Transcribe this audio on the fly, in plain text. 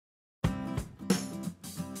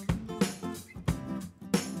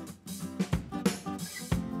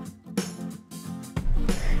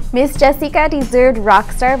Miss Jessica deserved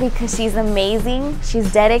Rockstar because she's amazing,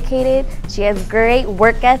 she's dedicated, she has great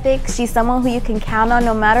work ethic, she's someone who you can count on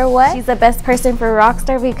no matter what. She's the best person for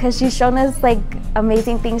Rockstar because she's shown us like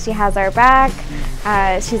amazing things. She has our back,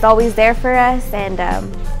 she's always there for us, and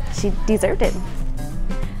she deserved it.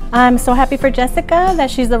 I'm so happy for Jessica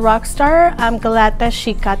that she's the rock star. I'm glad that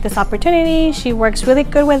she got this opportunity. She works really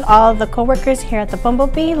good with all the co-workers here at the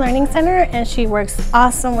Bumblebee Learning Center, and she works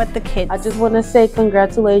awesome with the kids. I just want to say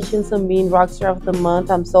congratulations on being Rockstar of the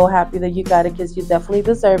Month. I'm so happy that you got it because you definitely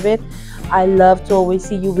deserve it. I love to always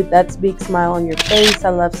see you with that big smile on your face. I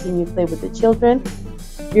love seeing you play with the children.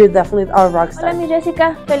 You're definitely our rockstar. Hola, mi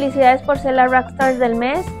Jessica. Felicidades por ser la Rockstar del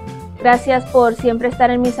mes. Gracias por siempre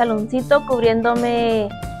estar en mi saloncito cubriéndome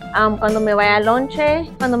cuando me vaya a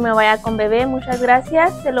lonche, cuando me vaya con bebé. Muchas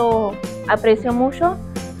gracias, se lo aprecio mucho.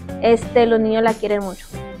 Los niños la quieren mucho.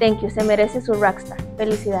 Thank you, se merece su Rockstar.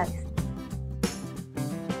 Felicidades.